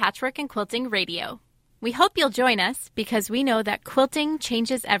American Patchwork and Quilting Radio. We hope you'll join us because we know that quilting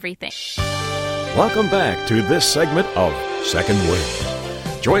changes everything. Welcome back to this segment of Second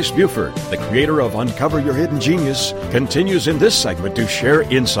Wind. Joyce Buford, the creator of Uncover Your Hidden Genius, continues in this segment to share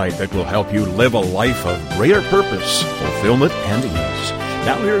insight that will help you live a life of greater purpose, fulfillment, and ease.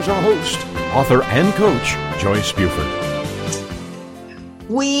 Now here's our host, author and coach, Joyce Buford.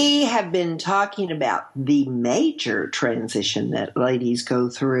 We have been talking about the major transition that ladies go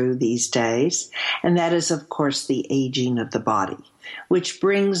through these days, and that is, of course, the aging of the body, which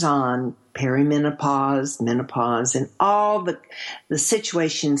brings on perimenopause, menopause, and all the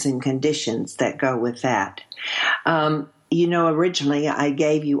situations and conditions that go with that. Originally I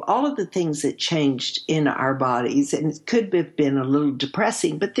gave you all of the things that changed in our bodies, and it could have been a little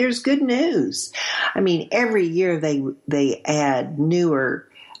depressing, but there's good news. I mean, every year they add newer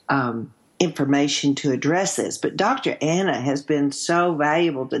information to address this. But Dr. Anna has been so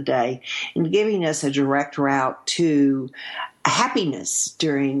valuable today in giving us a direct route to happiness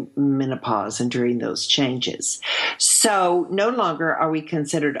during menopause and during those changes. So no longer are we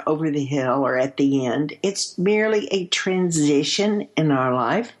considered over the hill or at the end. It's merely a transition in our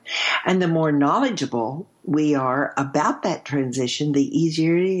life. And the more knowledgeable we are about that transition, the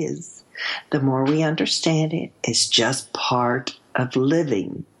easier it is. The more we understand it, it's just part of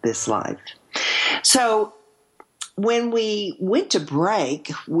living this life. So when we went to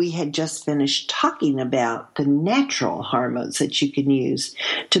break, we had just finished talking about the natural hormones that you can use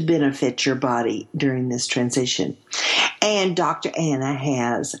to benefit your body during this transition. And Dr. Anna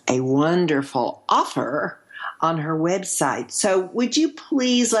has a wonderful offer on her website. So would you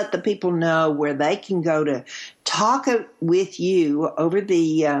please let the people know where they can go to talk with you over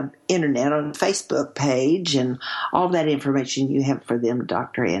the internet on the Facebook page and all that information you have for them,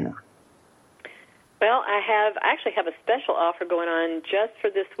 Dr. Anna? Well, I actually have a special offer going on just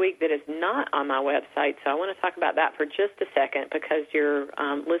for this week that is not on my website, so I want to talk about that for just a second because your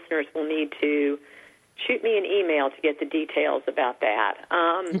listeners will need to shoot me an email to get the details about that.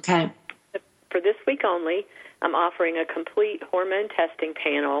 Okay. For this week only, I'm offering a complete hormone testing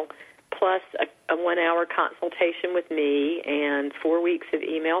panel plus a 1-hour consultation with me and 4 weeks of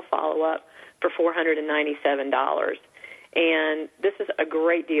email follow-up for $497. And this is a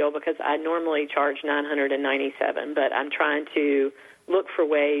great deal because I normally charge $997, but I'm trying to look for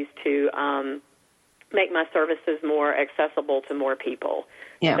ways to make my services more accessible to more people.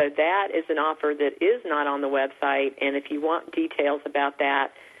 Yeah. So that is an offer that is not on the website, and if you want details about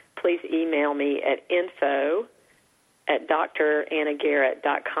that, please email me at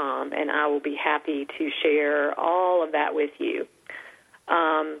info@Dr.AnnaGarrett.com, and I will be happy to share all of that with you.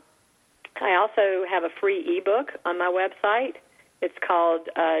 I also have a free ebook on my website. It's called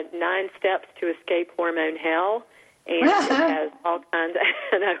 9 Steps to Escape Hormone Hell, and it has all kinds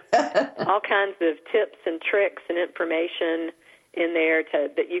of tips and tricks and information in there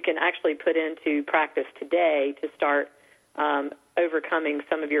that you can actually put into practice today to start overcoming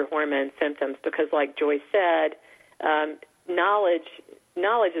some of your hormone symptoms. Because, like Joyce said, knowledge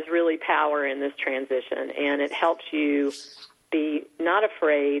is really power in this transition, and it helps you be not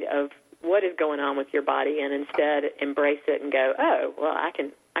afraid of what is going on with your body, and instead embrace it and go, oh, well, I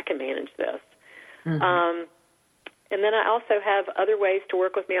can manage this. Mm-hmm. And then I also have other ways to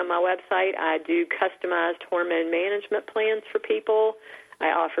work with me on my website. I do customized hormone management plans for people. I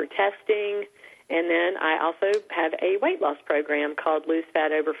offer testing, and then I also have a weight loss program called Lose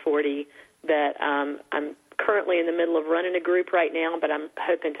Fat Over 40 that I'm currently in the middle of running a group right now, but I'm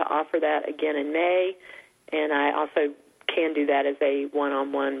hoping to offer that again in May, and I also can do that as a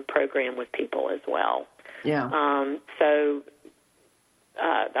one-on-one program with people as well. Yeah. So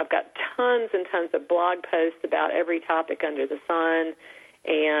I've got tons and tons of blog posts about every topic under the sun,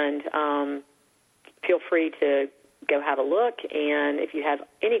 and feel free to go have a look. And if you have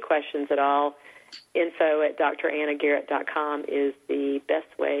any questions at all, info@DrAnnaGarrett.com is the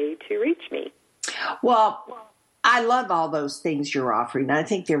best way to reach me. Well, I love all those things you're offering. I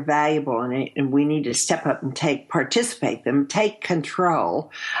think they're valuable, and we need to step up and take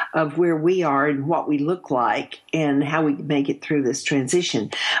control of where we are and what we look like and how we make it through this transition.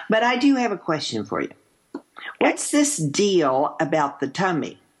 But I do have a question for you. What's this deal about the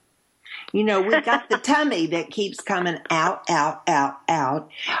tummy? You know, we've got the tummy that keeps coming out.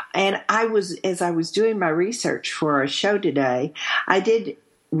 And as I was doing my research for our show today, I did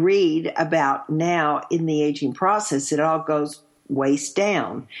read about now in the aging process, it all goes waist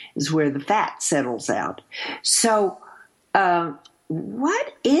down is where the fat settles out. So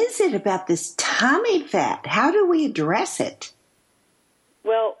what is it about this tummy fat? How do we address it?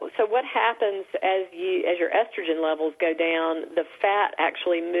 Well, So what happens as your estrogen levels go down, the fat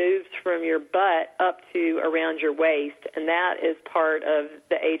actually moves from your butt up to around your waist, and that is part of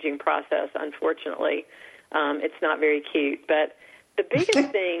the aging process, unfortunately. It's not very cute. But the biggest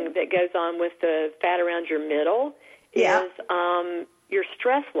thing that goes on with the fat around your middle is your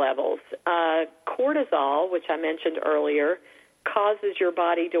stress levels. Cortisol, which I mentioned earlier, causes your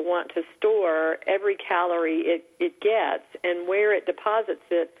body to want to store every calorie it gets, and where it deposits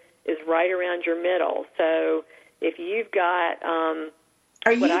it is right around your middle. So if you've got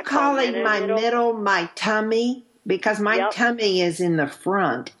are you calling my middle my tummy? Because my tummy is in the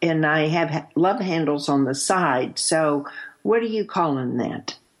front, and I have love handles on the side. So what are you calling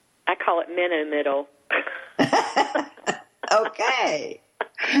that? I call it middle. Okay.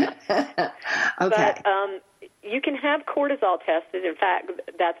 Okay. But you can have cortisol tested. In fact,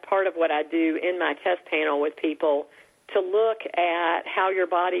 that's part of what I do in my test panel with people, to look at how your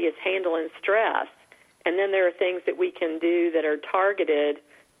body is handling stress. And then there are things that we can do that are targeted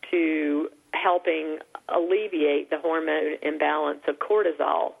to helping alleviate the hormone imbalance of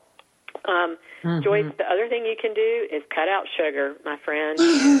cortisol. Joyce, the other thing you can do is cut out sugar, my friend.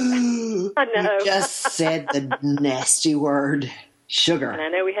 I know. You just said the nasty word, sugar. And I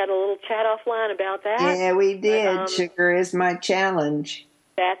know we had a little chat offline about that. Yeah, we did. But, sugar is my challenge.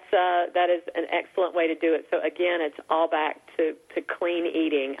 That is an excellent way to do it. So, again, it's all back to clean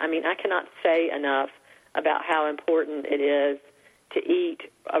eating. I mean, I cannot say enough about how important it is to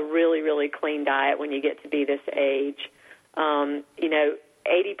eat a really, really clean diet when you get to be this age. 80%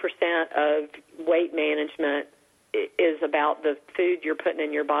 of weight management is about the food you're putting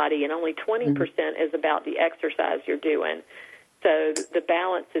in your body, and only 20% is about the exercise you're doing. So the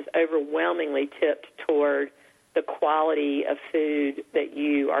balance is overwhelmingly tipped toward the quality of food that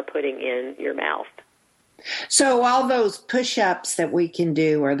you are putting in your mouth. So all those push-ups that we can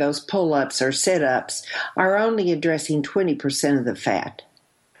do, or those pull-ups or sit-ups, are only addressing 20% of the fat.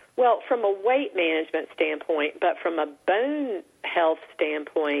 Well, from a weight management standpoint, but from a bone health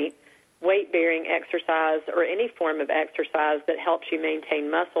standpoint, weight-bearing exercise or any form of exercise that helps you maintain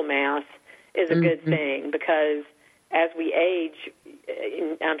muscle mass is a good thing, because as we age,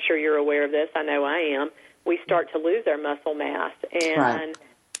 I'm sure you're aware of this, I know I am, we start to lose our muscle mass, and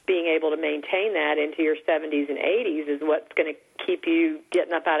being able to maintain that into your 70s and 80s is what's going to keep you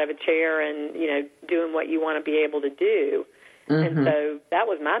getting up out of a chair and, doing what you want to be able to do. And so that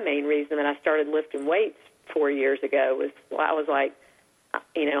was my main reason that I started lifting weights 4 years ago. I was like,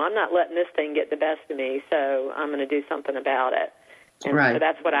 I'm not letting this thing get the best of me, so I'm going to do something about it. And so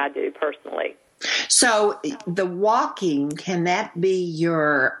that's what I do personally. So the walking, can that be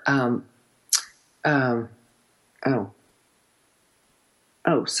your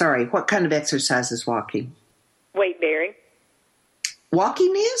sorry. What kind of exercise is walking? Weight bearing.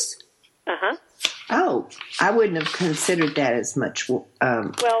 Walking is? Uh-huh. Oh, I wouldn't have considered that as much. Well,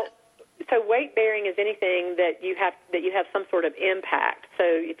 so weight bearing is anything that you have some sort of impact. So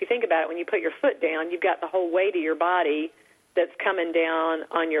if you think about it, when you put your foot down, you've got the whole weight of your body that's coming down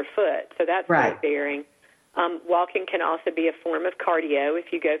on your foot. So that's weight bearing. Walking can also be a form of cardio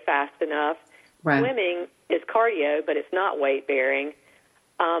if you go fast enough. Swimming is cardio, but it's not weight bearing.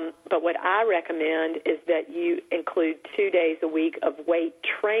 But what I recommend is that you include 2 days a week of weight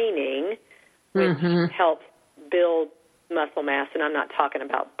training, which helps build muscle mass. And I'm not talking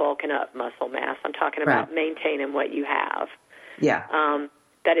about bulking up muscle mass. I'm talking about maintaining what you have. Yeah.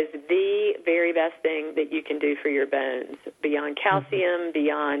 That is the very best thing that you can do for your bones. Beyond calcium,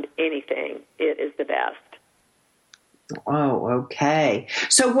 beyond anything, it is the best. Oh, okay.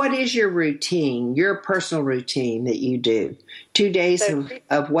 So what is your routine, your personal routine that you do? 2 days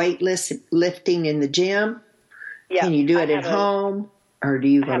of weight lifting in the gym? Yeah. Can you do it at home, or do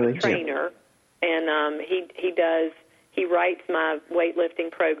you go to a trainer, gym? And he writes my weightlifting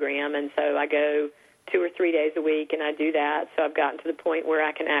program, and so I go 2 or 3 days a week, and I do that. So I've gotten to the point where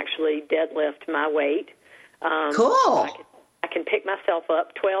I can actually deadlift my weight. Cool. I can pick myself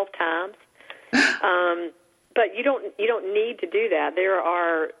up 12 times. But you don't need to do that. There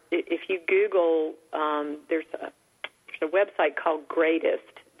are, if you Google, there's a website called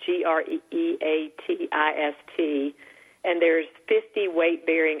Greatist, GREATIST, and there's 50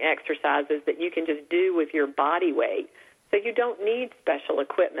 weight-bearing exercises that you can just do with your body weight. So you don't need special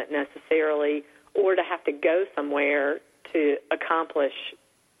equipment necessarily, or to have to go somewhere to accomplish,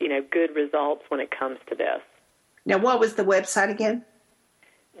 good results when it comes to this. Now, what was the website again?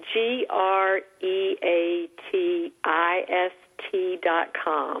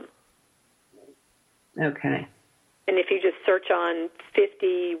 GREATIST.com. Okay. And if you just search on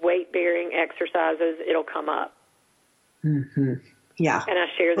 50 weight-bearing exercises, it'll come up. Yeah. And I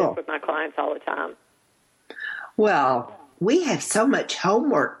share this with my clients all the time. Well, we have so much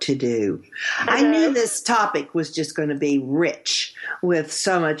homework to do. I knew this topic was just going to be rich with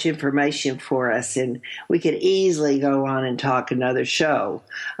so much information for us, and we could easily go on and talk another show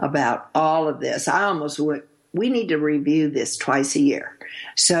about all of this. We need to review this twice a year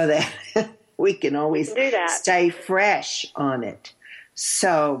so that we can always stay fresh on it.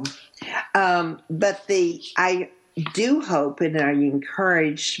 So, I do hope, and I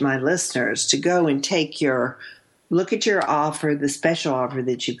encourage my listeners to go and look at your offer, the special offer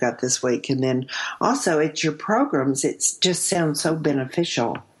that you've got this week, and then also at your programs. It just sounds so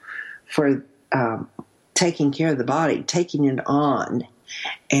beneficial for taking care of the body, taking it on,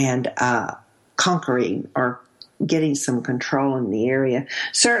 and conquering or getting some control in the area.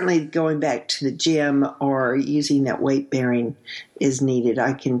 Certainly going back to the gym or using that weight bearing is needed.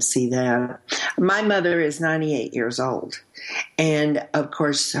 I can see that. My mother is 98 years old, and of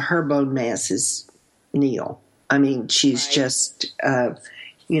course her bone mass is nil. I mean, she's just, at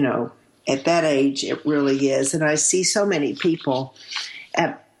that age, it really is. And I see so many people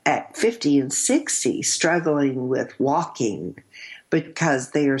at 50 and 60 struggling with walking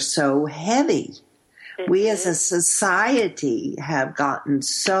because they are so heavy. Mm-hmm. We as a society have gotten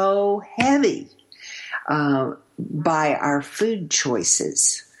so heavy by our food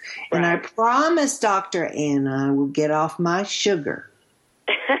choices. Right. And I promise Dr. Anna I will get off my sugar.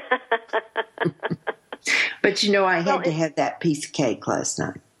 But, I had to have that piece of cake last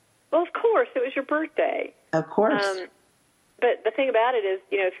night. Well, of course. It was your birthday. Of course. But the thing about it is,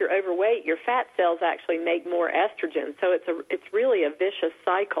 if you're overweight, your fat cells actually make more estrogen. So it's really a vicious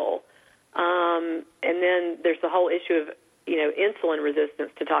cycle. And then there's the whole issue of, insulin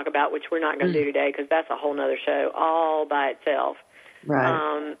resistance to talk about, which we're not going to do today because that's a whole other show all by itself.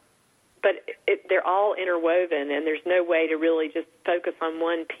 Right. But they're all interwoven, and there's no way to really just focus on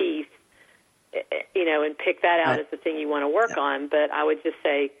one piece, and pick that out as the thing you want to work on. But I would just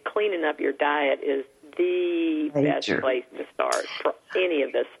say cleaning up your diet is the best place to start for any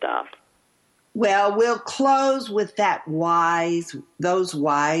of this stuff. Well, we'll close with those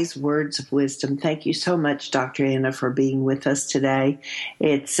wise words of wisdom. Thank you so much, Dr. Anna, for being with us today.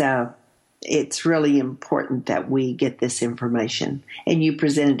 It's really important that we get this information, and you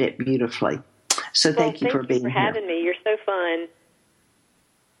presented it beautifully. So thank you for being here. Thank you for having me. You're so fun.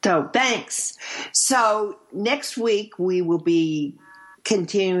 So thanks. So next week we will be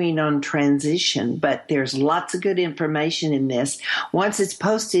continuing on transition, but there's lots of good information in this. Once it's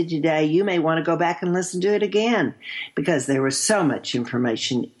posted today, you may want to go back and listen to it again because there was so much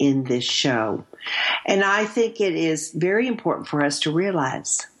information in this show. And I think it is very important for us to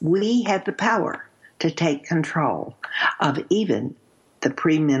realize we have the power to take control of even the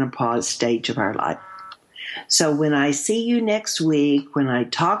premenopause stage of our life. So when I see you next week, when I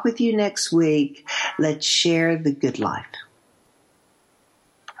talk with you next week, let's share the good life.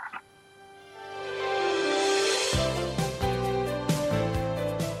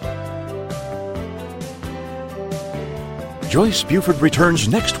 Joyce Buford returns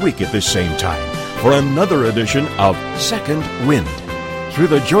next week at this same time for another edition of Second Wind. Through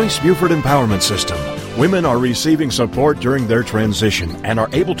the Joyce Buford Empowerment System, women are receiving support during their transition and are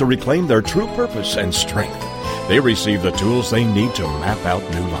able to reclaim their true purpose and strength. They receive the tools they need to map out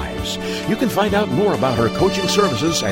new lives. You can find out more about her coaching services